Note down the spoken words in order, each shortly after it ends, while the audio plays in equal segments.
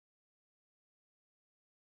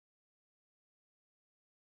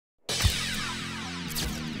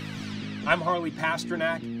I'm Harley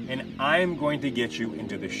Pasternak, and I'm going to get you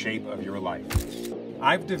into the shape of your life.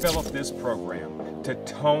 I've developed this program to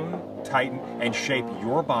tone, tighten, and shape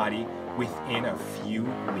your body within a few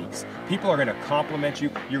weeks. People are going to compliment you.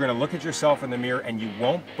 You're going to look at yourself in the mirror and you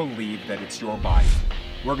won't believe that it's your body.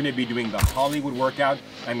 We're going to be doing the Hollywood workout.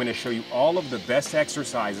 I'm going to show you all of the best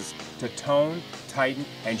exercises to tone, tighten,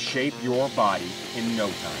 and shape your body in no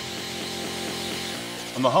time.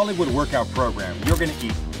 On the Hollywood workout program, you're going to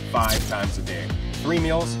eat 5 times a day. 3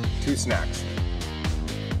 meals, 2 snacks.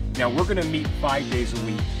 Now we're going to meet 5 days a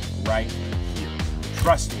week right here.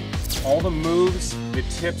 Trust me, all the moves, the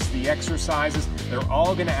tips, the exercises, they're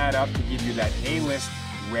all going to add up to give you that A-list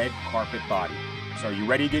red carpet body. So are you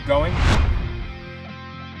ready to get going?